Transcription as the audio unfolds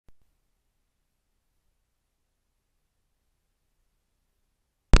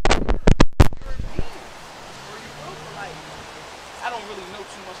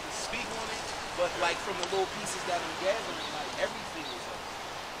But like from the little pieces that I'm gathering, like everything is up.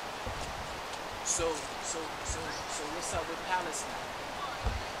 So what's up with Palestine?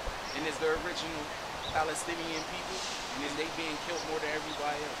 And is the original Palestinian people, and then they being killed more than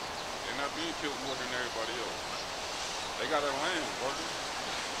everybody else? They're not being killed more than everybody else. They got their land, brother.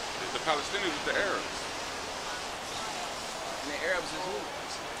 The Palestinians is the Arabs. And the Arabs is who?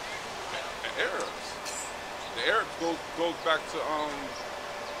 The Arabs. The Arabs goes back to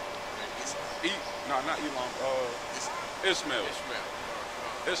not Elam, Ishmael.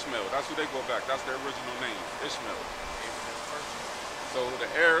 Ishmael. That's who they go back. That's their original name, Ishmael. So the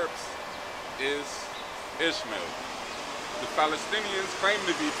Arabs is Ishmael. The Palestinians claim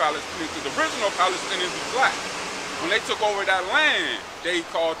to be Palestinians. The original Palestinians is black. When they took over that land, they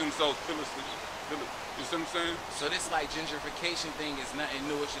called themselves Philistines. You see what I'm saying? So this like gentrification thing is nothing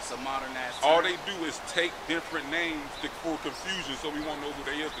new. It's just a modernized term. All they do is take different names for confusion, so we won't know who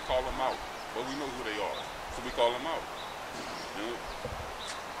they is to call them out. But we know who they are, so we call them out. You know?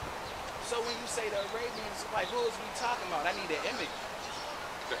 So when you say the Arabians, like who is we talking about? I need an image.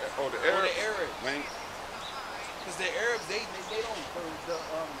 The Arabs. The Arabs. Man. Because the Arabs, they don't, the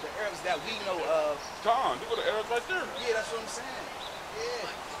Arabs that we know of. Con, look at the Arabs right there. Yeah, that's what I'm saying.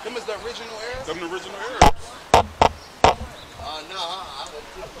 Yeah. Them is the original Arabs? Them the original Arabs. No.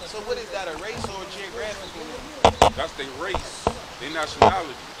 So what is that, a race or a geographical? That's their race, their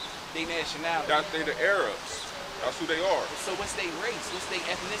nationality. They nationality. That's they the Arabs. That's who they are. So what's their race? What's their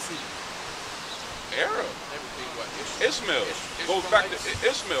ethnicity? Arab. Everything what? Ishmael. Goes back to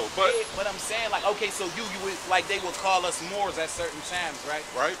Ishmael, but yeah, but I'm saying like, okay, so you would like they would call us Moors at certain times, right?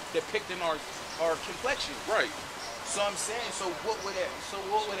 Right. Depicting our complexion. Right. So I'm saying, so what would an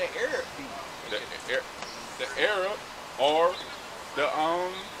Arab be? The Arab or the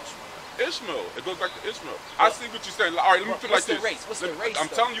Ishmael. It goes back to Ishmael. I see what you're saying. All right, let me put it like this. What's the race? I'm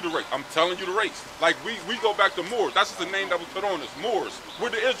telling you the race. I'm telling you the race. Like we go back to Moors. That's just the name that was put on us. Moors. We're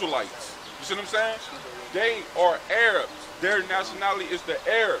the Israelites. You see what I'm saying? They are Arabs. Their nationality is the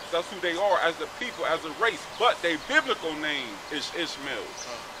Arabs. That's who they are as a people, as a race. But their biblical name is Ishmael.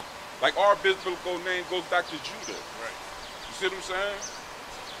 Like our biblical name goes back to Judah. Right. You see what I'm saying?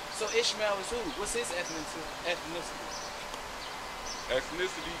 So Ishmael is who? What's his ethnicity?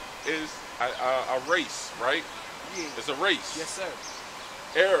 Ethnicity is a race, right? Yeah. It's a race. Yes, sir.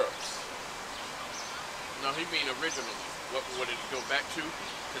 Arabs. No, he mean originally. What did it go back to?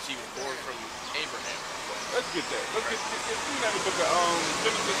 Because he was born from Abraham. Let's get that. Let's get that book of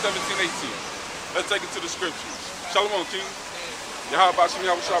Genesis 17:18. Let's take it to the scriptures. Shalom, King. Yahabashim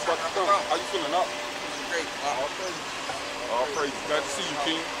Yahushua Barakah. How you feeling up? Great. All praise. Glad to see you,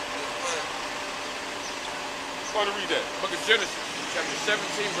 King. Go to read that. Book of Genesis, chapter 17,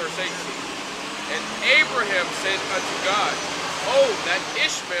 verse 18. And Abraham said unto God, oh, that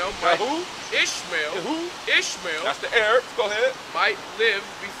Ishmael might... Who? Ishmael. Who? Ishmael. That's the Arabs. Go ahead. Might live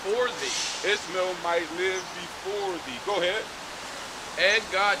before thee. Ishmael might live before thee. Go ahead. And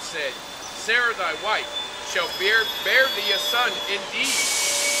God said, Sarah thy wife shall bear thee a son indeed,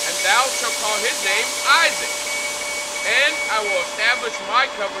 and thou shalt call his name Isaac. And I will establish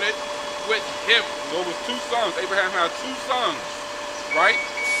my covenant with him. So it was two sons. Abraham had two sons, right?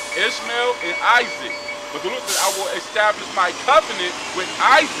 Ishmael and Isaac. But the Lord said, I will establish my covenant with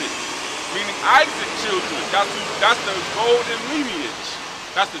Isaac, meaning Isaac's children. That's the golden lineage.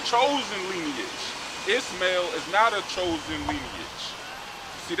 That's the chosen lineage. Ishmael is not a chosen lineage.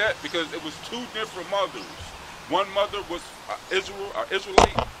 See that? Because it was two different mothers. One mother was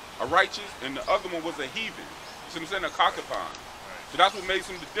Israelite, a righteous, and the other one was a heathen. You see what I'm saying? A concubine. So that's what makes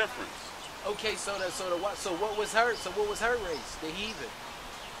them the difference. Okay, so what was her race? The heathen.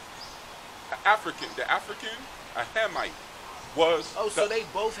 The African, a Hamite, was. Oh, so they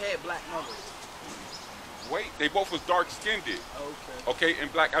both had black mothers. Wait, they both was dark-skinned. Okay,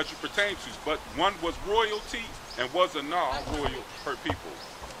 and black as you pertain to, but one was royalty and was a non-royal per people.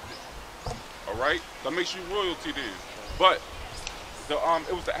 All right, that makes you royalty then. But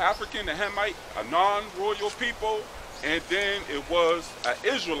it was the African, the Hamite, a non-royal people, and then it was an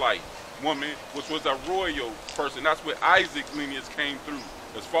Israelite woman, which was a royal person. That's where Isaac's lineage came through.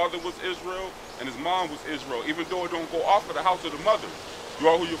 His father was Israel, and his mom was Israel, even though it don't go off of the house of the mother. You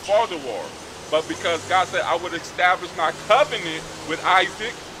are who your father was. But because God said, I would establish my covenant with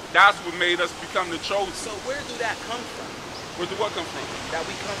Isaac, that's what made us become the chosen. So where do that come from? Where did what come from? That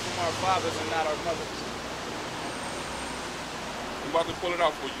we come from our fathers and not our mothers. I'm about to pull it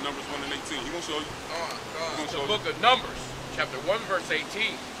out for you, Numbers 1 and 18. He gonna show you. The book of Numbers, chapter 1, verse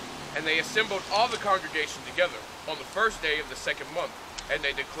 18. And they assembled all the congregation together on the first day of the second month. And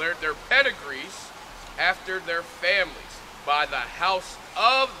they declared their pedigrees after their families, by the house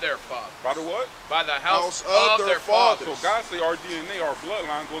of their father. By the what? By the house of their father. So God say our DNA, our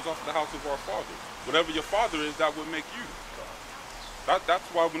bloodline goes off the house of our father. Whatever your father is, that would make you. That's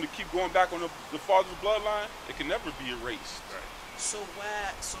why when you keep going back on the father's bloodline, it can never be erased. Right. So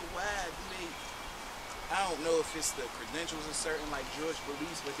why do they, I don't know if it's the credentials of certain like Jewish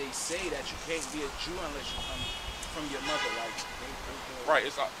beliefs, but they say that you can't be a Jew unless you come from your mother. Like right,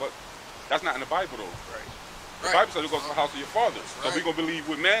 it's not, but that's not in the Bible though. Right. The Bible says it goes to the house of your father. So we gonna believe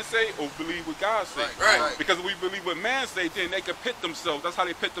what man say or believe what God say. Right. Because if we believe what man say, then they can pit themselves. That's how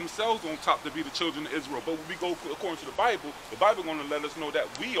they pit themselves on top to be the children of Israel. But when we go according to the Bible gonna let us know that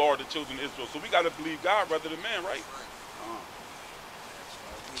we are the children of Israel. So we gotta believe God rather than man, right?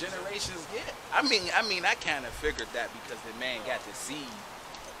 Generations, yeah. I mean, I kind of figured that because the man got the seed.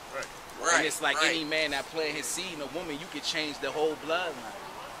 Right. And it's like any man that plant his seed in a woman, you could change the whole bloodline.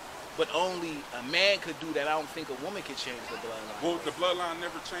 But only a man could do that. I don't think a woman could change the bloodline. Well, the bloodline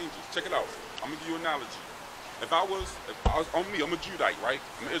never changes. Check it out. I'm gonna give you an analogy. If I was on me, I'm a Judite, right?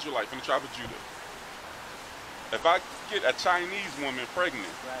 I'm an Israelite from the tribe of Judah. If I get a Chinese woman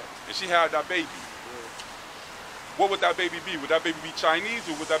pregnant, and she had that baby, what would that baby be? Would that baby be Chinese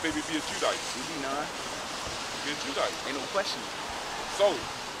or would that baby be a Judite? It'd be none. Be a Judite. Ain't no question. So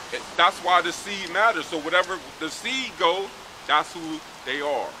that's why the seed matters. So whatever the seed go, that's who they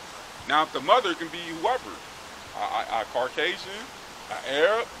are. Now if the mother can be whoever, a Caucasian, an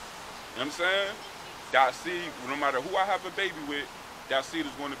Arab, you know what I'm saying? That seed, no matter who I have a baby with, that seed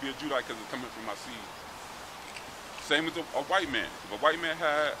is going to be a Judite because it's coming from my seed. Same as a white man. If a white man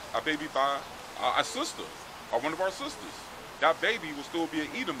had a baby by a sister, or one of our sisters, that baby will still be an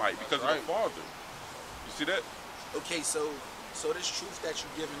Edomite because of the father. You see that? Okay, so this truth that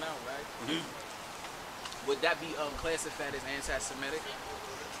you're giving out, right? Mm-hmm. Would that be classified as anti-Semitic?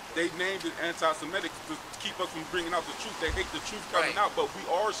 They named it anti-Semitic to keep us from bringing out the truth. They hate the truth coming out, but we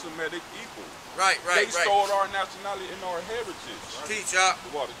are Semitic people. Right. They stole our nationality and our heritage. Teach up.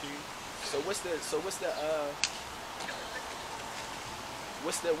 The Water King.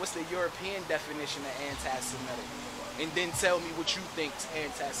 What's the European definition of anti-Semitic? And then tell me what you think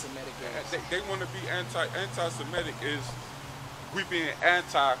anti-Semitic is. They want to be anti-Semitic is we being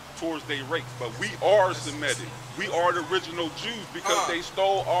anti towards their race, but we are Semitic. We are the original Jews because they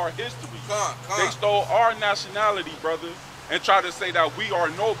stole our history. They stole our nationality, brother, and try to say that we are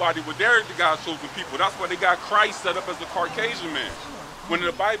nobody, but they're the God's chosen people. That's why they got Christ set up as a Caucasian man. When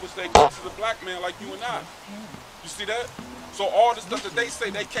the Bible says Christ is a black man like you and I. You see that? So all the stuff that they say,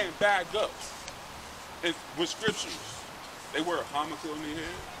 they can't bag up with scriptures. They wear a yarmulke on their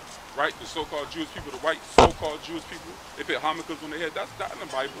head, right? The so-called Jewish people, the white so-called Jewish people, they put yarmulkes on their head. That's not in the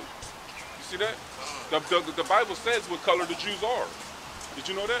Bible. You see that? The Bible says what color the Jews are. Did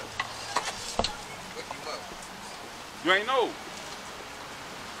you know that? You ain't know.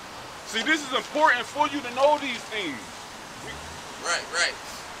 See, this is important for you to know these things. Right.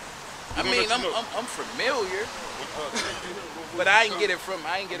 I mean, I'm familiar, but I ain't get it from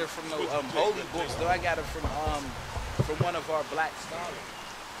no holy books though. I got it from one of our black scholars.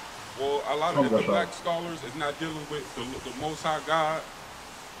 Well, a lot of the black scholars is not dealing with the Most High God.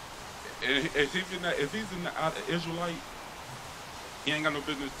 If he's not an Israelite, he ain't got no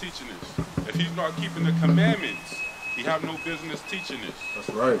business teaching this. If he's not keeping the commandments, he have no business teaching this. That's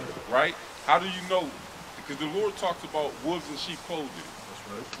right. Right? How do you know? Because the Lord talks about wolves and sheep clothing.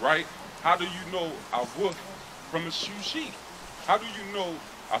 That's right. How do you know a wolf from a sheep? How do you know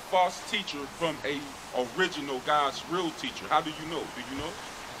a false teacher from a original God's real teacher? How do you know? Do you know?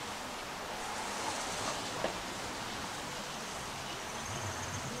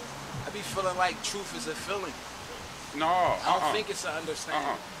 I be feeling like truth is a feeling. No, I don't think it's an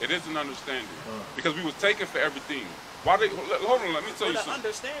understanding. It is an understanding because we was taken for everything. Why they? Hold on, let me tell you something. The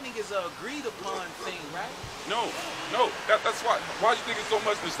understanding is an agreed upon thing, right? No. That's why. Why do you think there's so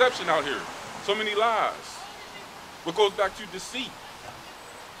much deception out here? So many lies. What goes back to deceit.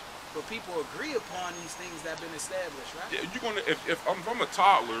 But people agree upon these things that have been established, right? Yeah, you're gonna. If I'm a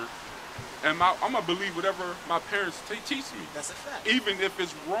toddler, and I'm gonna believe whatever my parents teach me. That's a fact. Even if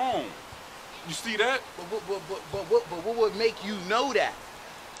it's wrong. You see that? But what would make you know that?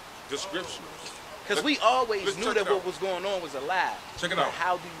 The scriptures. Because we always knew that what was going on was a lie. Check it but out.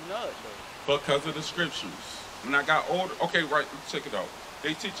 How do you know it, though? Because of the scriptures. When I got older, okay, right. Check it out.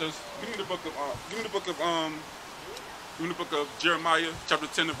 They teach us. Give me the book of Jeremiah, chapter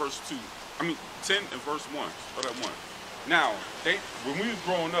 10 and verse 2. 10 and verse 1. Start at 1. Now, when we was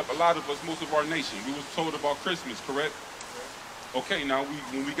growing up, a lot of us, most of our nation, we was told about Christmas, correct? Okay, now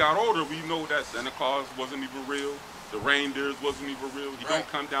when we got older, we know that Santa Claus wasn't even real. The reindeers wasn't even real. He don't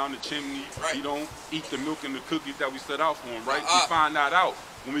come down the chimney. He don't eat the milk and the cookies that we set out for him, right? We find that out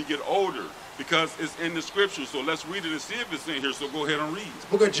when we get older because it's in the scripture. So let's read it and see if it's in here. So go ahead and read.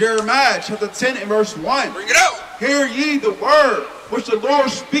 Book of Jeremiah, chapter 10 and verse 1. Bring it out. Hear ye the word which the Lord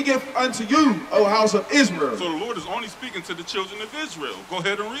speaketh unto you, O house of Israel. So the Lord is only speaking to the children of Israel. Go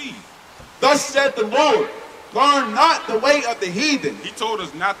ahead and read. Thus said the Lord, learn not the way of the heathen. He told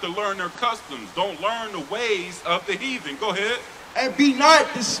us not to learn their customs. Don't learn the ways of the heathen. Go ahead. And be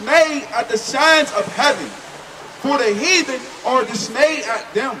not dismayed at the signs of heaven, for the heathen are dismayed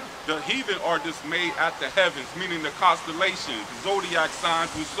at them. The heathen are dismayed at the heavens, meaning the constellations, the zodiac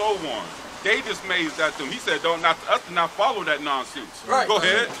signs, and so on. They dismayed at them. He said, "Don't not us to not follow that nonsense." Right. Go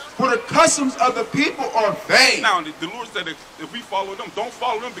ahead. For the customs of the people are vain. Now, the Lord said, if we follow them, don't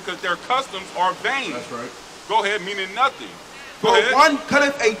follow them because their customs are vain. That's right. Go ahead, meaning nothing. Go For ahead. one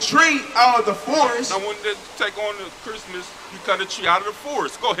cutteth a tree out of the forest, Now, when they take on the Christmas, you cut a tree out of the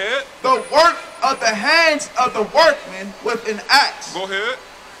forest. Go ahead. the work of the hands of the workman with an axe. Go ahead.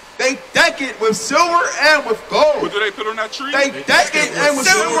 They deck it with silver and with gold. What do they put on that tree? They deck it and with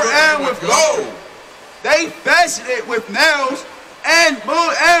silver and with gold. They fasten it with nails and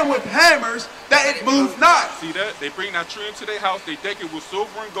with hammers, that it move not. See that? They bring that tree into their house, they deck it with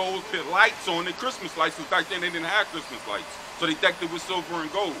silver and gold, put lights on it, Christmas lights, because back then they didn't have Christmas lights. So they decked it with silver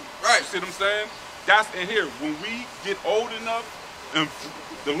and gold. Right. You see what I'm saying? That's in here. When we get old enough and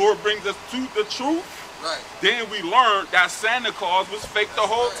the Lord brings us to the truth, then we learn that Santa Claus was fake the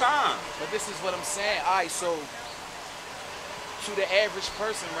whole time. But this is what I'm saying. All right, so to the average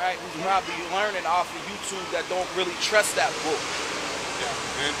person, right, who's probably learning off of YouTube that don't really trust that book.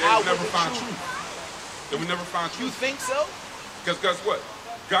 Yeah. And they How would never would the find truth- truth. They would never find You truth. think so? Because guess what?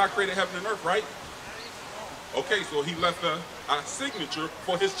 God created heaven and earth, right? Okay, so he left a signature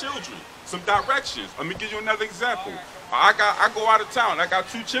for his children, some directions. Let me give you another example. I go out of town. I got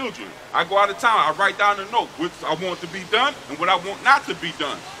 2 children. I go out of town. I write down a note, which I want to be done and what I want not to be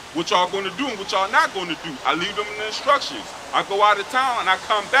done. What y'all going to do and what y'all not going to do. I leave them in the instructions. I go out of town and I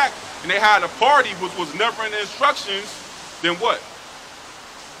come back and they had a party which was never in the instructions. Then what?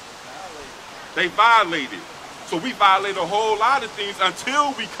 They violated. So we violate a whole lot of things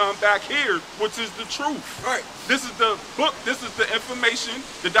until we come back here, which is the truth. Right. This is the book, this is the information,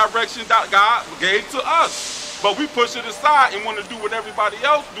 the direction that God gave to us. But we push it aside and want to do what everybody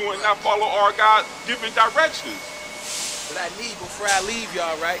else doing, not follow our God-given directions. But I need, before I leave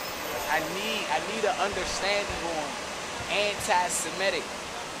y'all, right, I need an understanding on anti-Semitic.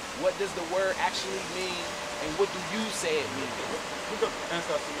 What does the word actually mean, and what do you say it means? Look up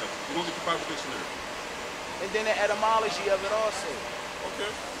anti-Semitic. We're going to get the Bible dictionary. And then the etymology of it also. Okay.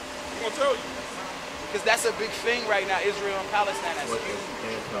 I'm going to tell you. Because that's a big thing right now, Israel and Palestine. That's What huge.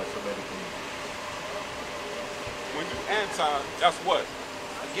 does anti-Semitic mean? When you anti, that's what?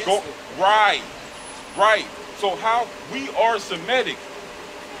 Against it. Right. Right. So how we are Semitic.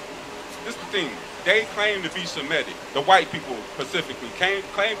 This is the thing. They claim to be Semitic. The white people specifically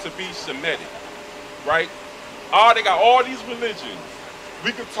claim to be Semitic. Right? They got all these religions.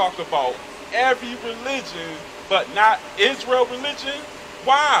 We could talk about every religion, but not Israel religion.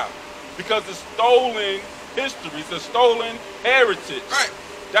 Why? Because it's stolen history. It's a stolen heritage. Right.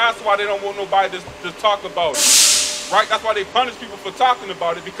 That's why they don't want nobody to talk about it. Right? That's why they punish people for talking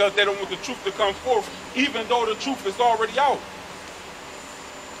about it, because they don't want the truth to come forth, even though the truth is already out.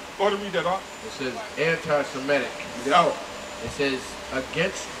 Go ahead and read that off. It says anti-Semitic. Yo, It says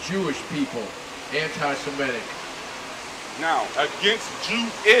against Jewish people. Anti-Semitic. Now, against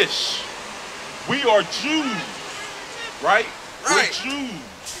Jewish. We are Jews. Right? Right. We're Jews.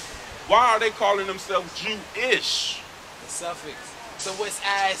 Why are they calling themselves Jewish? The suffix. So what's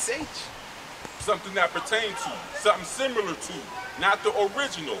ISH? Something that pertains to, something similar to, not the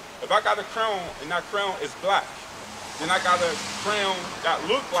original. If I got a crown and that crown is black, then I got a crown that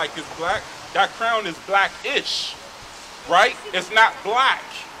look like it's black, that crown is blackish, right? It's not black.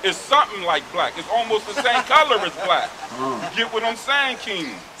 It's something like black. It's almost the same color as black. You get what I'm saying,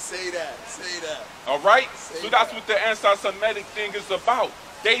 King? Say that. Say that. All right? So that's what the anti-Semitic thing is about.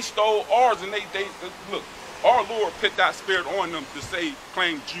 They stole ours, and they look, our Lord put that spirit on them to say,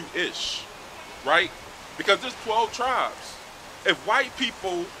 claim Jewish, right? Because there's 12 tribes. If white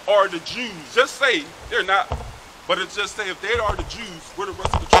people are the Jews, just say they're not, but it's just say if they are the Jews, where the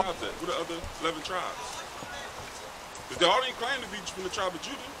rest of the tribes at? Where the other 11 tribes? Because they all didn't claim to be from the tribe of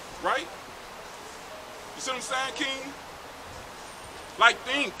Judah, right? You see what I'm saying, King? Like,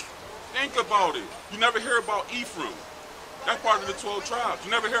 think about it. You never hear about Ephraim. That's part of the 12 tribes. You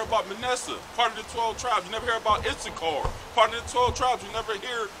never hear about Manasseh, part of the 12 tribes. You never hear about Issachar, part of the 12 tribes. You never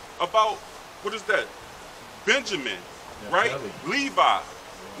hear about, what is that? Benjamin, right? Levi,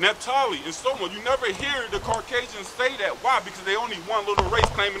 Naphtali, and so on. You never hear the Caucasians say that. Why? Because they only one little race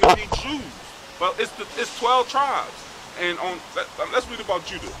claiming to be Jews. Well, it's 12 tribes. And let's read about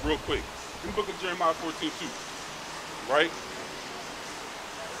Judah real quick. In the book of Jeremiah 14:2, right?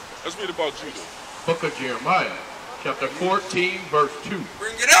 Let's read about Judah. Book of Jeremiah, chapter 14, verse 2.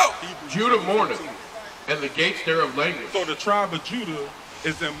 Bring it out. Judah mourneth, and the gates thereof languish. So the tribe of Judah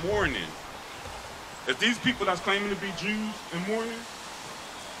is in mourning. Is these people that's claiming to be Jews in mourning?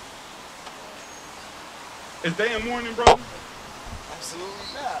 Is they in mourning, brother?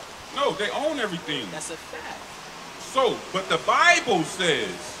 Absolutely not. No, they own everything. That's a fact. So, but the Bible says,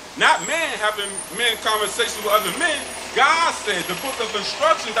 not man having men conversation with other men. God said, the book of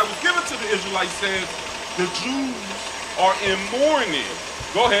instructions that was given to the Israelites says, the Jews are in mourning.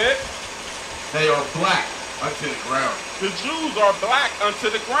 Go ahead. They are black unto the ground. The Jews are black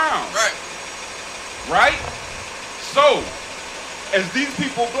unto the ground. Right. Right? So, is these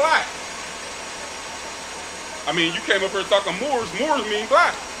people black? I mean, you came up here talking Moors. Moors mean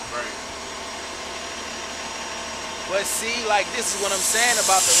black. Right. But see, like, this is what I'm saying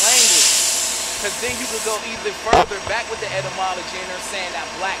about the language. Because then you could go even further back with the etymology and they're saying that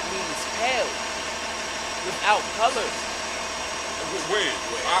black means pale, without colors. When?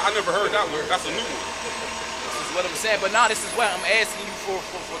 I never heard that one. That's a new one. This is what I'm saying. But now this is what I'm asking you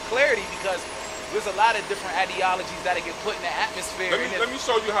for clarity, because there's a lot of different ideologies that get put in the atmosphere. Let me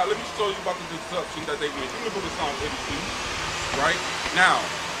show you about the deception that they made. In the book of Psalm 82, right? Now,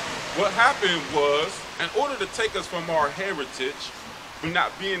 what happened was, in order to take us from our heritage, from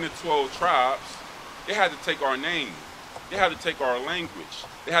not being the 12 tribes, they had to take our name. They had to take our language.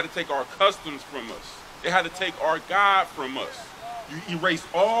 They had to take our customs from us. They had to take our God from us. You erase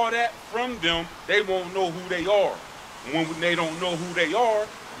all that from them, they won't know who they are. And when they don't know who they are,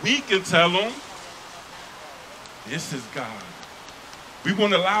 we can tell them, this is God. We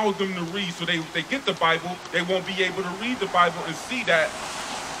won't allow them to read, so they get the Bible, they won't be able to read the Bible and see that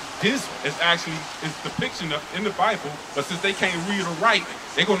this is actually depiction in the Bible, but since they can't read or write,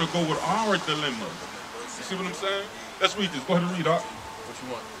 they're going to go with our dilemma. You see what I'm saying? Let's read this. Go ahead and read up. What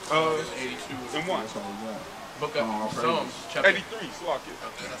you want? 82 and 1. Book of Psalms, chapter 83. Slock it.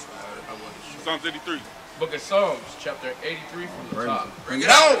 Okay, that's what I wanted to. Psalms 83. Book of Psalms, chapter 83 from the top. Bring it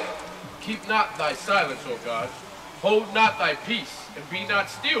out. Keep not thy silence, O God. Hold not thy peace, and be not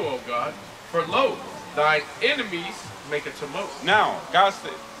still, O God. For lo, thine enemies make a tumult. Now,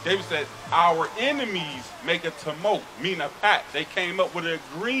 David said, our enemies make a tumult, mean a pact. They came up with an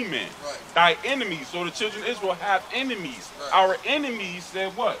agreement. Right. Thy enemies. So the children of Israel have enemies. Right. Our enemies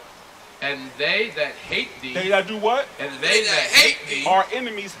said what? And they that hate thee. They that do what? And they that hate thee. Our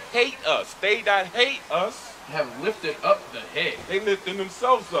enemies hate us. They that hate us have lifted up the head. They lifting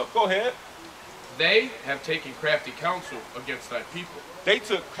themselves up. Go ahead. They have taken crafty counsel against thy people. They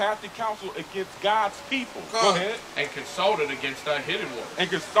took crafty counsel against God's people. Go ahead. And consulted against thy hidden ones. And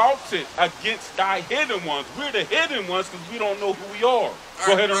consulted against thy hidden ones. We're the hidden ones because we don't know who we are.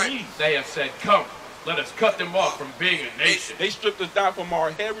 Go ahead and read. They have said, come, let us cut them off from being a nation. They stripped us down from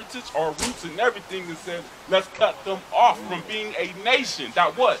our heritage, our roots, and everything, and said, let's cut them off from being a nation.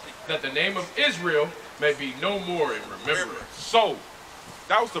 That what? That the name of Israel may be no more in remembrance. So,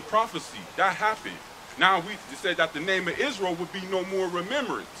 that was the prophecy. That happened. Now we said that the name of Israel would be no more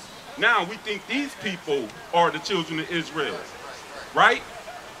remembrance. Now we think these people are the children of Israel. Right?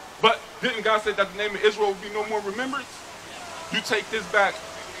 But didn't God say that the name of Israel would be no more remembrance? You take this back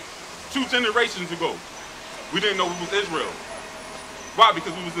 2 generations ago. We didn't know we was Israel. Why?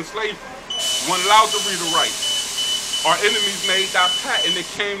 Because we was in slavery. We weren't allowed to read or write. Our enemies made that pact, and it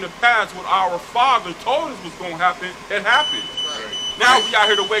came to pass what our Father told us was going to happen. It happened. Right. Now we out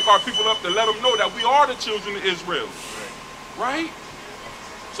here to wake our people up to let them know that we are the children of Israel. Right?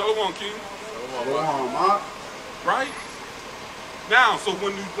 Shalom, King. Shalom, Mark. Right? Now, so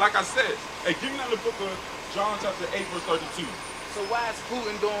when you, like I said, hey, give me that the book of John chapter 8, verse 32. So why is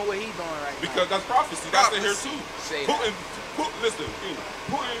Putin doing what he's doing right now? Because that's prophecy. That's in here too. Say Putin, listen,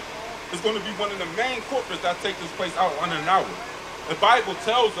 Putin is going to be one of the main corporates that take this place out in an hour. The Bible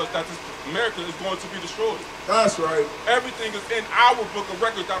tells us that America is going to be destroyed. That's right. Everything is in our book of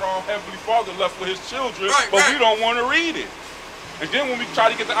records that our Heavenly Father left for his children, but we don't want to read it. And then when we try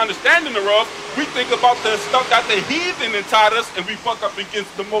to get the understanding thereof, we think about the stuff that the heathen taught us, and we fuck up against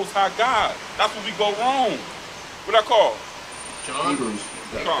the Most High God. That's where we go wrong. What I call? John.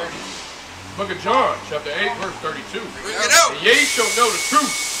 John. Book of John, chapter 8, verse 32. Bring it out. And ye shall know the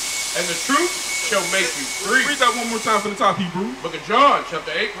truth, and the truth shall make you free. Read that one more time from the top, Hebrew. Book of John,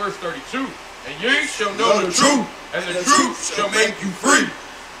 chapter 8, verse 32. And ye shall know the truth, and the truth shall make you free.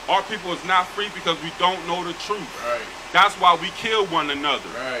 Our people is not free because we don't know the truth. Right. That's why we kill one another.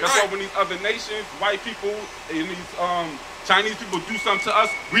 Right. That's why when these other nations, white people, and these Chinese people do something to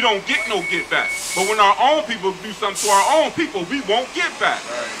us, we don't get no get back. But when our own people do something to our own people, we won't get back.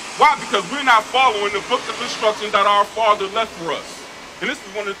 Right. Why? Because we're not following the book of instructions that our Father left for us. And this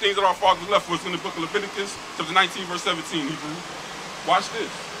is one of the things that our Father left for us in the book of Leviticus, chapter 19, verse 17, Hebrew. Watch this.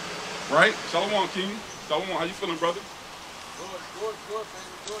 Right? Shalom, King. Shalom. How you feeling, brother? Good.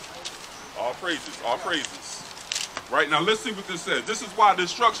 All praises, all praises. Right, now let's see what this says. This is why the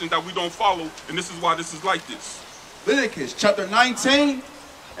instructions that we don't follow, and this is why this is like this. Leviticus chapter 19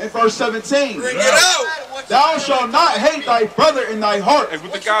 and verse 17. Bring it out. Thou shalt not hate thy brother in thy heart. And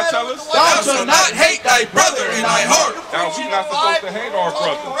what the God tell us? Thou shalt not hate thy brother in thy heart. Now, we're not supposed to hate our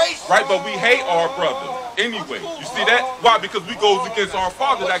brother, right? But we hate our brother anyway. You see that? Why? Because we goes against our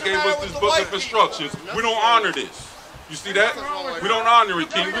Father that gave us this book of instructions. We don't honor this. You see that? We don't honor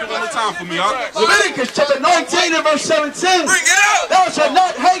it, King. Read it one more time for me, huh? Leviticus chapter 19 and verse 17. Bring it out. Thou shalt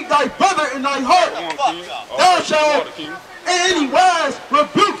not hate thy brother in thy heart. Come on, King. Thou shalt in any wise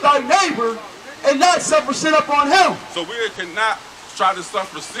rebuke thy neighbor and not suffer sin upon him. So we cannot try to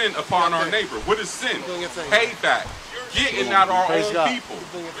suffer sin upon our neighbor. What is sin? Payback. Getting at our own people.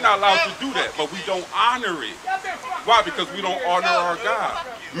 We're not allowed to do that, but we don't honor it. Why? Because we don't honor our God.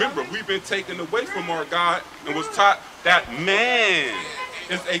 Remember, we've been taken away from our God and was taught that man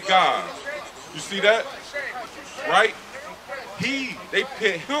is a God. You see that? Right? They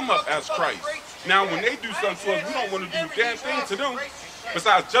put him up as Christ. Now, when they do something to us, we don't want to do a damn thing to them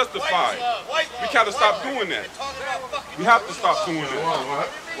besides justify it. We gotta stop doing that. We have to stop doing that.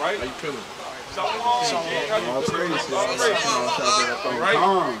 Right? How you feeling?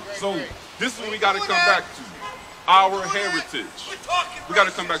 Right? So this is what we got to come back to. Our heritage. We got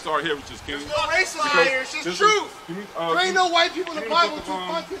to come back to our heritage, King. There's no race line here. It's just truth. There ain't no white people in the Bible to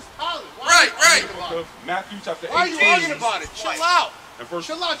fight this college. Right. Matthew chapter 18. Why are you arguing about it? Chill out. And verse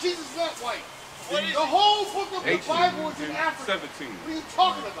Chill out. Jesus is not white. The whole book of the 18, Bible is in Africa. 17. What are you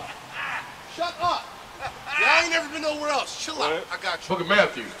talking about? Shut up. Y'all ain't never been nowhere else. Chill out. I got you. Book of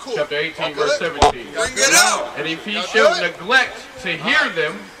Matthew, Cool. chapter 18, verse 17. Bring it out. And if he shall neglect to hear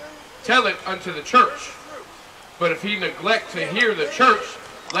them, tell it unto the church. But if he neglect to hear the church,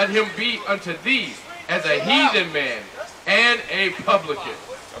 let him be unto thee as a heathen man and a publican.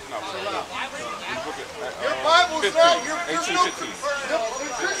 That's not right. Your Bible's not your 18, 15.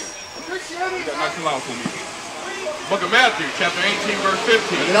 Christianity. That's nice and loud for me. Book of Matthew, chapter 18, verse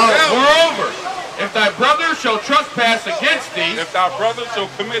 15. Moreover, if thy brother shall trespass against thee, if thy brother shall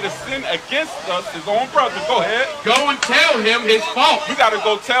commit a sin against us, his own brother, go ahead. go and tell him his fault We got to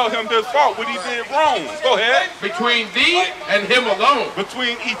go tell him his fault, what he did wrong. Go ahead. between thee and him alone.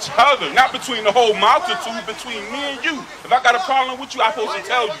 Between each other, not between the whole multitude, between me and you. If I got a problem with you, I'm supposed to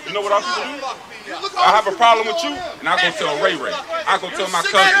tell you. You know what our people do? I have a problem with you, and I go tell Ray Ray. I go tell my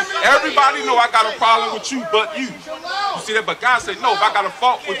cousin. Everybody know I got a problem with you, but you. You see that? But God said, no, if I got a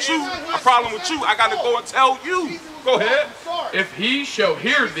fault with you, a problem with you, I got to go and tell you. Go ahead. If he shall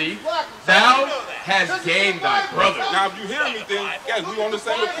hear thee, thou hast gained thy brother. Now, if you hear me, then, yeah, we on the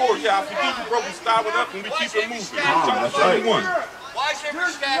same accord. Yeah, I forgive you, bro. We start it up and we keep it moving. That's right.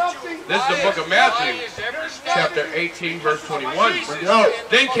 This is the book of Matthew, chapter 18, verse 21.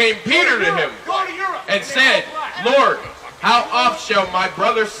 Then came Peter to him and said, Lord, how oft shall my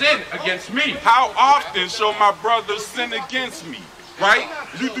brother sin against me? How often shall my brother sin against me? Right?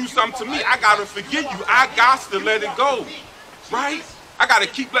 You do something to me, I got to forgive you. I got to let it go. Right? I got to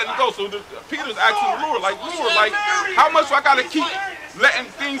keep letting it go. So Peter's asking the Lord, like, how much do I got to keep letting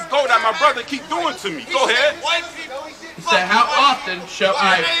things go that my brother keep doing to me? Go ahead. He said, how often shall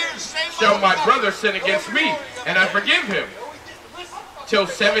my brother sin against me, and I forgive him? Till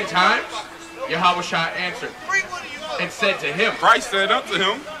 7 times? Yahushua answered and said to him, Christ said unto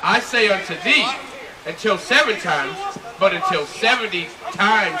him, I say unto thee, until 7 times, but until 70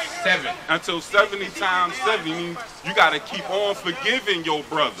 times 7. Until 70 times 70 means you got to keep on forgiving your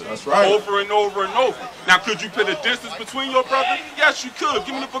brother. That's right. Over and over and over. Now, could you put a distance between your brother? Yes, you could.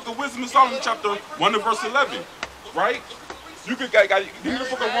 Give me the book of Wisdom and Solomon, chapter 1 and verse 11. Right? You could give me the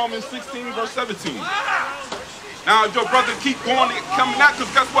book of Romans 16, verse 17. Now, if your brother keep going and coming out,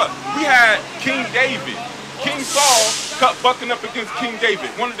 because guess what? We had King David. King Saul bucking up against King David,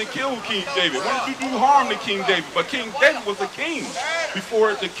 wanted to kill King David, wanted to do harm to King David. But King David was a king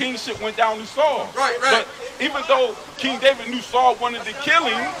before the kingship went down to Saul. Right. But even though King David knew Saul wanted to kill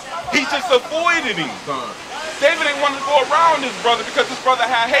him, he just avoided him. David didn't want to go around his brother because his brother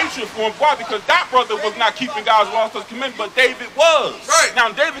had hatred for him. Why? Because that brother was not keeping God's laws and commandments, but David was. Right. Now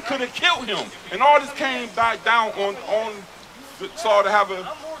David could have killed him. And all this came back down on Saul to have a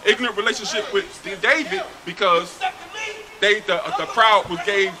ignorant relationship with David because the crowd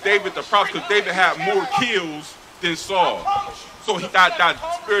gave David the props because David had more kills than Saul. So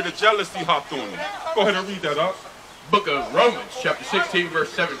that spirit of jealousy hopped on him. Go ahead and read that up. Book of Romans, chapter 16, verse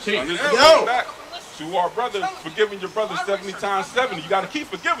 17. Back to our brothers, forgiving your brothers 70 times 70. You got to keep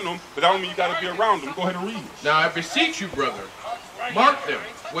forgiving them, but that don't mean you got to be around them. Go ahead and read. Now I beseech you, brother, mark them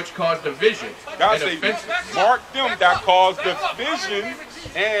which cause division God and say, offenses. mark them that cause division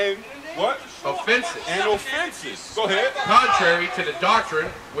and what? Offenses. And offenses. Go ahead. Contrary to the doctrine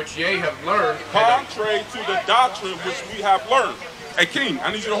which ye have learned. Contrary to the doctrine which we have learned. Hey, King,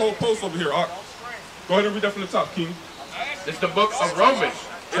 I need you to hold post over here. Go ahead and read that from the top, King. It's the book of Romans,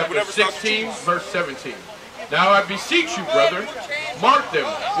 chapter 16, verse 17. Now I beseech you, brother, mark them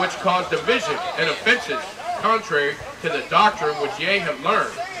which cause division and offenses, contrary to the doctrine which ye have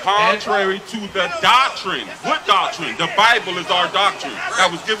learned. Contrary to the doctrine. What doctrine? The Bible is our doctrine that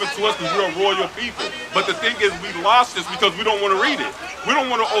was given to us because we're a royal people. But the thing is, we lost this because we don't want to read it. We don't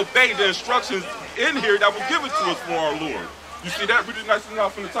want to obey the instructions in here that was given to us for our Lord. You see that? Read it nice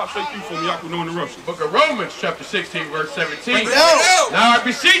enough from the top straight through for me, with no interruption. Book of Romans, chapter 16, verse 17. Now I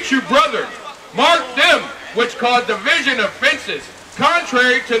beseech you, brother, mark them which cause division, offenses,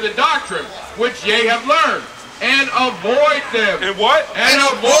 contrary to the doctrine which ye have learned, and avoid them. And what? And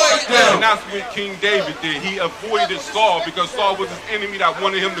avoid them. And that's what King David did. He avoided Saul because Saul was his enemy that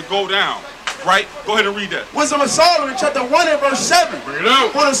wanted him to go down. Right? Go ahead and read that. Wisdom of Solomon, chapter 1 and verse 7. Bring it out.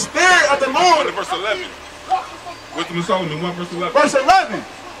 For the spirit of the 1 Lord. and verse 11. Wisdom of Solomon, 1 verse 11. Verse 11.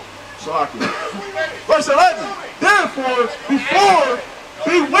 Verse 11. Therefore,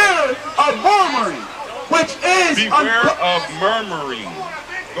 beware of murmuring, which is beware of murmuring.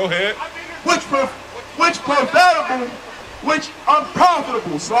 Go ahead. which profitable, which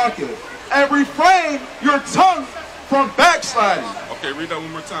unprofitable, and refrain your tongue from backsliding. Okay, read that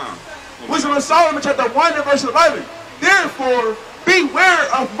one more time. Wisdom of Solomon, chapter 1 and verse 11. Therefore, beware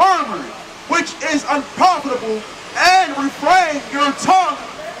of murmuring, which is unprofitable, and refrain your tongue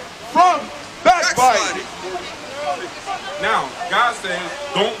from backbiting. Now, God says,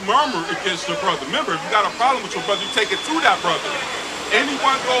 don't murmur against your brother. Remember, if you got a problem with your brother, you take it to that brother.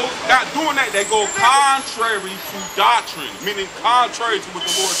 Anyone goes not doing that, they go contrary to doctrine, meaning contrary to what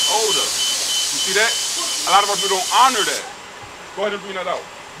the Lord told us. You see that? A lot of us don't honor that. Go ahead and bring that out.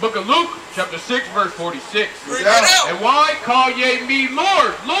 Book of Luke, chapter 6, verse 46. Bring that out. And why call ye me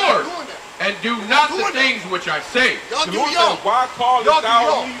Lord, Lord, and do not the things which I say? Y'all The do Lord y'all. said, why call Y'all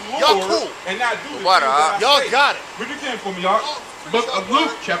thou do me y'all. Y'all Lord cool. and not do the What things that I Y'all say? got it. Read it again for me, y'all. Book of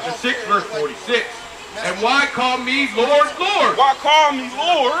Luke, chapter 6, verse 46. And why call me Lord, Lord, Why call me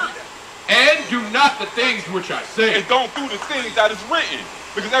Lord and do not the things which I say? and don't do the things that is written?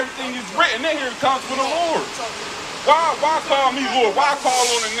 Because everything is written in here comes from the Lord. Why call me Lord? Why call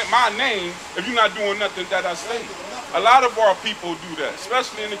on my name if you're not doing nothing that I say? A lot of our people do that,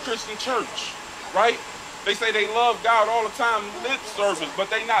 especially in the Christian church, right? They say they love God all the time, lip service, but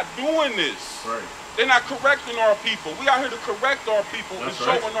they not doing this. Right. They're not correcting our people. We out here to correct our people That's and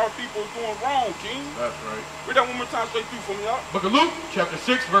right. showing our people doing wrong, King. That's right. Read that one more time straight through for me, y'all. Book of Luke, chapter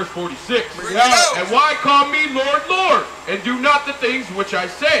 6, verse 46. Bring it out. And why call me Lord, Lord, and do not the things which I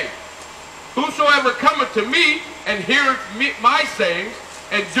say? Whosoever cometh to me and heareth my sayings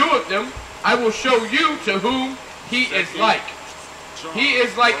and doeth them, I will show you to whom he is like. He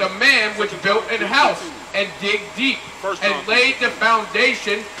is like a man which built an house and digged deep and laid the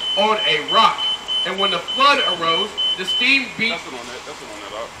foundation on a rock. And when the flood arose, the steam beat. That's it on that. That's it on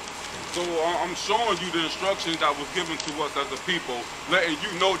that. So I'm showing you the instructions that was given to us as a people, letting you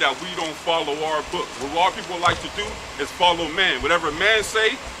know that we don't follow our book. What our people like to do is follow man. Whatever man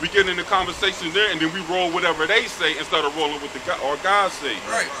say, we get in the conversation there, and then we roll whatever they say instead of rolling with our God say.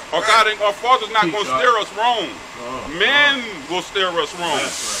 Right. Our God, our Father's not going to steer us wrong. Man will steer us wrong.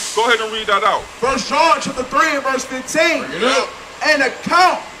 Right. Go ahead and read that out. 1 John chapter 3 and verse 15. Bring it up. And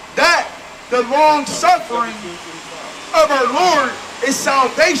account that the long suffering of our Lord is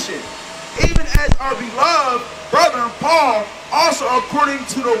salvation, even as our beloved brother Paul also according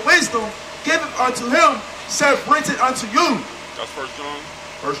to the wisdom given unto him said written unto you. That's 1 John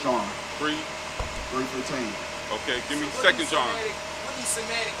 1 John 3. 3:15. Okay, give me 2 John. What does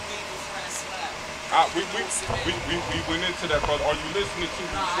Semitic mean before I slap? We went into that, brother. Are you listening to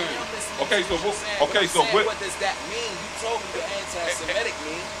Nah, what I I'm am saying? listening Okay, to so what you're saying. so I'm what? saying, what does that mean? You told me what anti-Semitic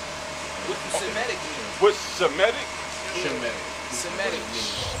mean. What does Semitic mean? What's Semitic? Semitic.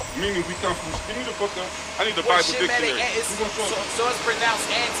 Meaning we come from. Give me the book of. I need the What Bible Shemitic? dictionary. So it's pronounced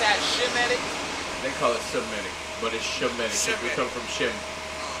anti-Shemitic? They call it Semitic, but it's Shemitic. We come from Shem.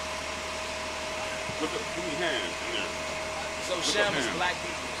 Give me hands in there. So Shem is black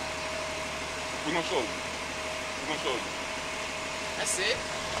people. We're gonna show you. We're gonna show you. That's it.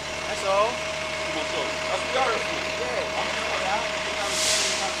 That's all. We're gonna show you. That's the other thing. Yeah. I'm sure that.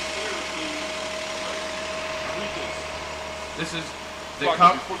 Read this. This is the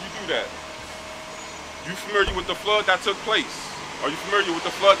Before you do that, you familiar with the flood that took place? Are you familiar with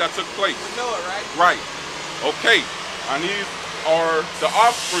the flood that took place? We know it, right? Right. Okay. And these are the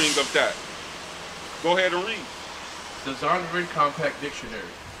offspring of that. Go ahead and read. The Zondervan Compact Dictionary.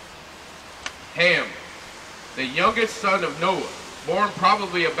 Ham, the youngest son of Noah, born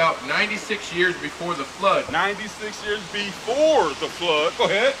probably about 96 years before the flood. 96 years before the flood. Go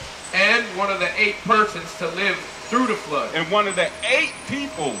ahead. And one of the 8 persons to live through the flood. And one of the 8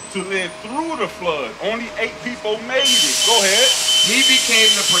 people to live through the flood. Only 8 people made it. Go ahead. He became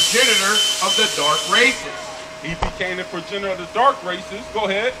the progenitor of the dark races. He became the progenitor of the dark races. Go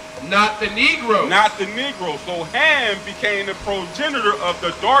ahead. Not the Negro. Not the Negro. So Ham became the progenitor of the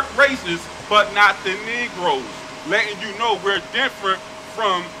dark races, but not the Negroes. Letting you know we're different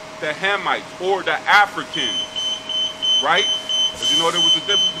from the Hamites or the Africans. Right? Did you know there was a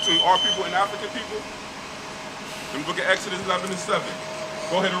difference between our people and African people? In the book of Exodus 11 and 7.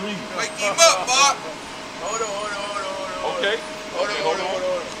 Go ahead and read. Like, keep up, Bob. Hold on. Okay. Hold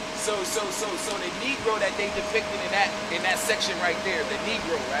on. So the Negro that they depicted in that section right there, the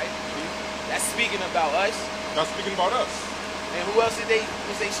Negro, right? That's speaking about us. That's speaking about us. And who else was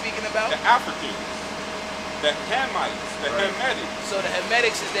they speaking about? The Africans, the Hamites, the Hamites. So the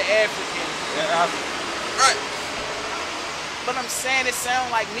Hamites is the Africans. The Africans. Right. But I'm saying it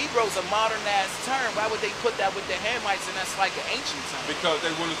sounds like Negro's a modernized term. Why would they put that with the Hamites and that's like an ancient term? Because they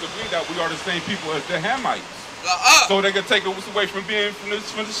want us to believe that we are the same people as the Hamites. So they can take us away from being from the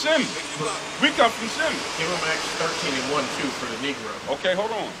Shem. We come from Shem. Give them Acts 13 and 1, 2 for the Negro. Okay, hold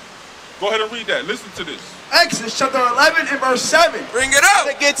on. Go ahead and read that. Listen to this. Exodus chapter 11 and verse 7. Bring it out.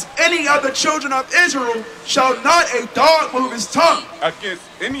 Against any of the children of Israel shall not a dog move his tongue. Against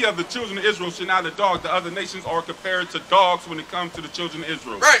any of the children of Israel shall not a dog. The other nations are compared to dogs when it comes to the children of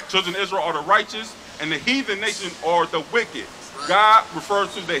Israel. Right. Children of Israel are the righteous, and the heathen nation are the wicked. God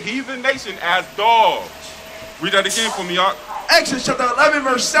refers to the heathen nation as dogs. Read that again for me, y'all. Exodus chapter 11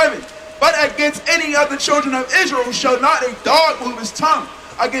 verse 7. But against any of the children of Israel shall not a dog move his tongue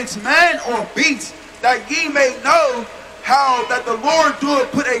against man or beast, that ye may know how that the Lord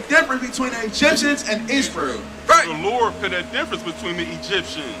doeth put a difference between the Egyptians and Israel. Right. The Lord put a difference between the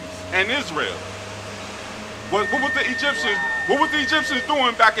Egyptians and Israel. What was the Egyptians? What was the Egyptians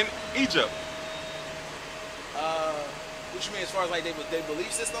doing back in Egypt? What you mean as far as like their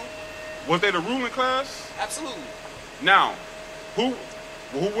belief system? Was they the ruling class? Absolutely. Now,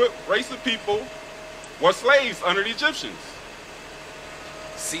 what race of people were slaves under the Egyptians?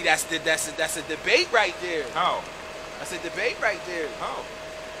 See, that's a debate right there. How? That's a debate right there. How?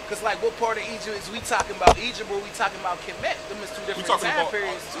 Because like what part of Egypt is we talking about Egypt or we talking about Kemet? Them is two different time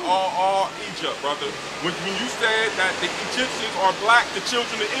periods too. All Egypt, brother. When you said that the Egyptians are black, the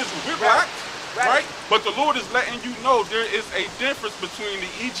children of Israel, we're black. Right? But the Lord is letting you know there is a difference between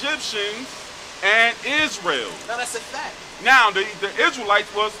the Egyptians and Israel. No, that's a fact. Now, the Israelites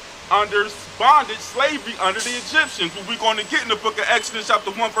was under bondage, slavery under the Egyptians. We're going to get in the book of Exodus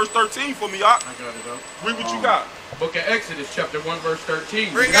chapter 1 verse 13 for me, y'all. I got it up. Read what you got. Book of Exodus chapter 1 verse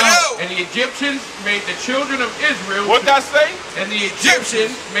 13. Bring it out. And the Egyptians made the children of Israel. What that say? And the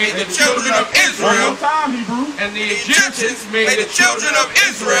Egyptians made the children of One Israel. more time, Hebrew. And the Egyptians made the children of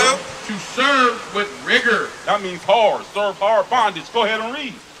Israel to serve with rigor. That means hard. Serve hard bondage. Go ahead and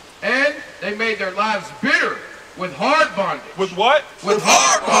read. And they made their lives bitter with hard bondage. With what? With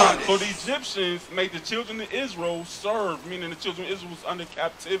hard bondage. So the Egyptians made the children of Israel serve, meaning the children of Israel was under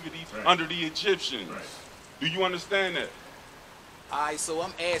captivity under the Egyptians. Right. Do you understand that? Alright, so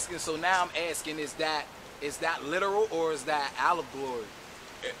I'm asking, is that literal or is that allegory?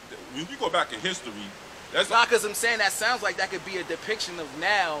 When you go back in history, that's not because I'm saying that sounds like that could be a depiction of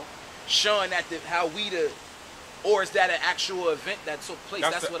now showing that or is that an actual event that took place?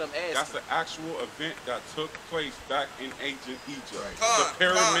 That's what I'm asking. That's an actual event that took place back in ancient Egypt. Right. The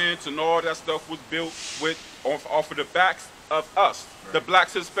pyramids and all that stuff was built off of the backs of us, the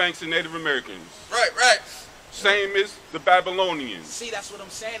blacks, Hispanics, and Native Americans. Right. Same as the Babylonians. See, that's what I'm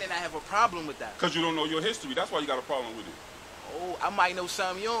saying, and I have a problem with that. Because you don't know your history. That's why you got a problem with it. Oh, I might know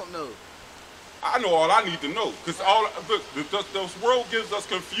something you don't know. I know all I need to know. Because this world gives us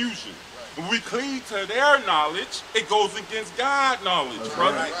confusion. When we cleave to their knowledge, it goes against God's knowledge,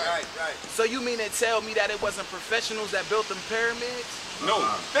 brother. Right. So you mean to tell me that it wasn't professionals that built them pyramids? No,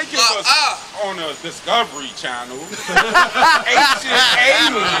 they give us on a Discovery Channel. Ancient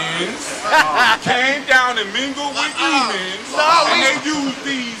aliens came down and mingled with humans, and they used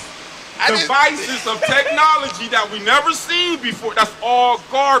these devices of technology that we never seen before. That's all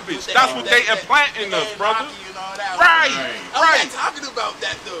garbage. That's what they implant in us, brother. Right. I'm not talking about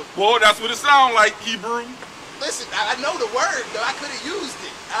that though. Well, that's what it sounds like, Hebrew. Listen, I know the word though. I could have used it.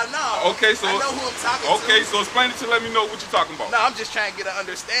 I know. Okay, so I know who I'm talking to. Okay, so explain it to let me know what you're talking about. No, I'm just trying to get an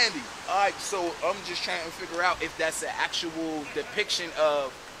understanding. All right, so I'm just trying to figure out if that's an actual depiction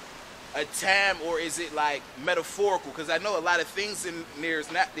of a time or is it like metaphorical? Because I know a lot of things in there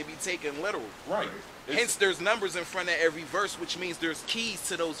is not to be taken literal. Right. Hence, there's numbers in front of every verse, which means there's keys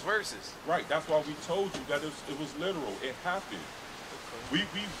to those verses. Right. That's why we told you that it was literal. It happened. We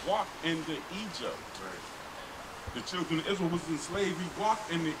walked into Egypt. Right. The children of Israel was enslaved. We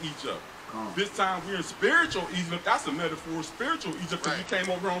walked into Egypt. This time we're in spiritual Egypt. That's a metaphor of spiritual Egypt because we came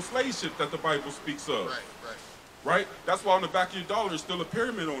over on slave ship that the Bible speaks of. Right? That's why on the back of your dollar there's still a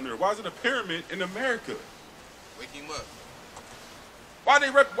pyramid on there. Why is it a pyramid in America? Wake him up. Why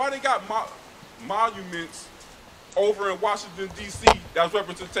they got monuments over in Washington, D.C. That's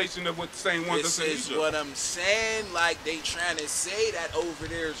representation of what the same ones that's in Egypt. This is what I'm saying. Like, they trying to say that over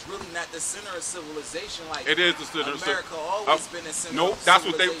there is really not the center of civilization. Like, it is the center. America always been the center nope, of that's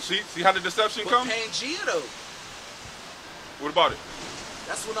what they civilization. see how the deception comes? But Pangea, though. What about it?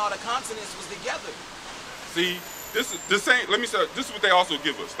 That's when all the continents was together. See, this ain't. Let me say. This is what they also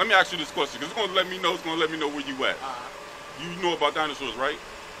give us. Let me ask you this question because it's gonna let me know. It's gonna let me know where you at. You know about dinosaurs, right?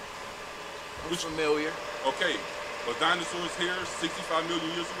 I'm familiar. Okay. Was dinosaurs here 65 million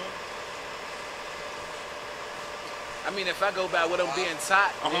years ago? I mean, if I go by what I'm being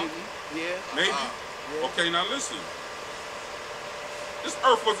taught, maybe. Yeah. Maybe? Yeah. Okay, now listen. This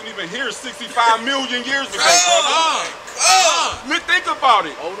Earth wasn't even here 65 million years ago, brother. Think about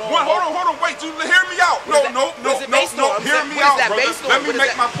it. Hold on. Wait, you hear me out. No. Hear me out, brother. Let me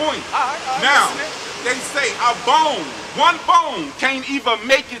make my point. Now, they say a bone, one bone can't even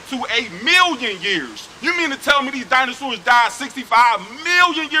make it to 1,000,000 years. You mean to tell me these dinosaurs died 65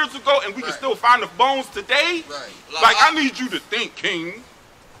 million years ago and we can still find the bones today? Right. Like, I need you to think, King.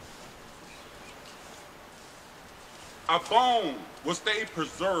 A bone will stay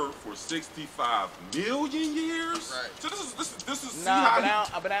preserved for 65 million years? Right. So this is Nah,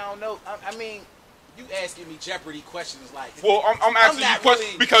 but I don't know. I mean, you asking me Jeopardy questions like. Well, I'm asking you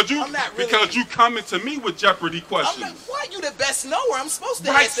questions really, because you coming to me with Jeopardy questions. Why you the best knower? I'm supposed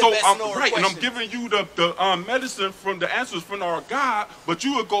to Right, ask the so best knower questions. and I'm giving you the medicine from the answers from our God, but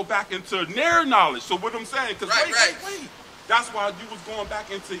you would go back into their knowledge. So what I'm saying, because wait. That's why you was going back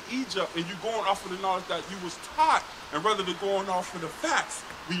into Egypt and you going off of the knowledge that you was taught, and rather than going off of the facts.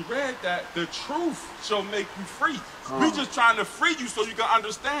 We read that the truth shall make you free. We just trying to free you so you can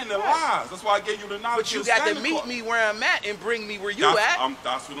understand the lies. That's why I gave you the knowledge. But you got to meet me where I'm at and bring me where you at.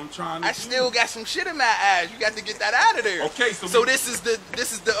 That's what I'm trying to do. I still got some shit in my eyes. You got to get that out of there. Okay, so this is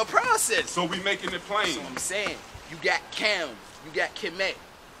the process. So we making it plain. That's what I'm saying. You got Cam, you got Kemet.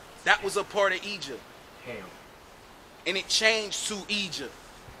 That was a part of Egypt. Ham. And it changed to Egypt.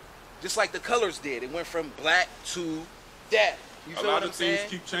 Just like the colors did. It went from black to that. You feel a lot what I'm of things saying?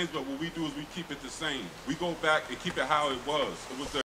 keep changing, but what we do is we keep it the same. We go back and keep it how it was. It was the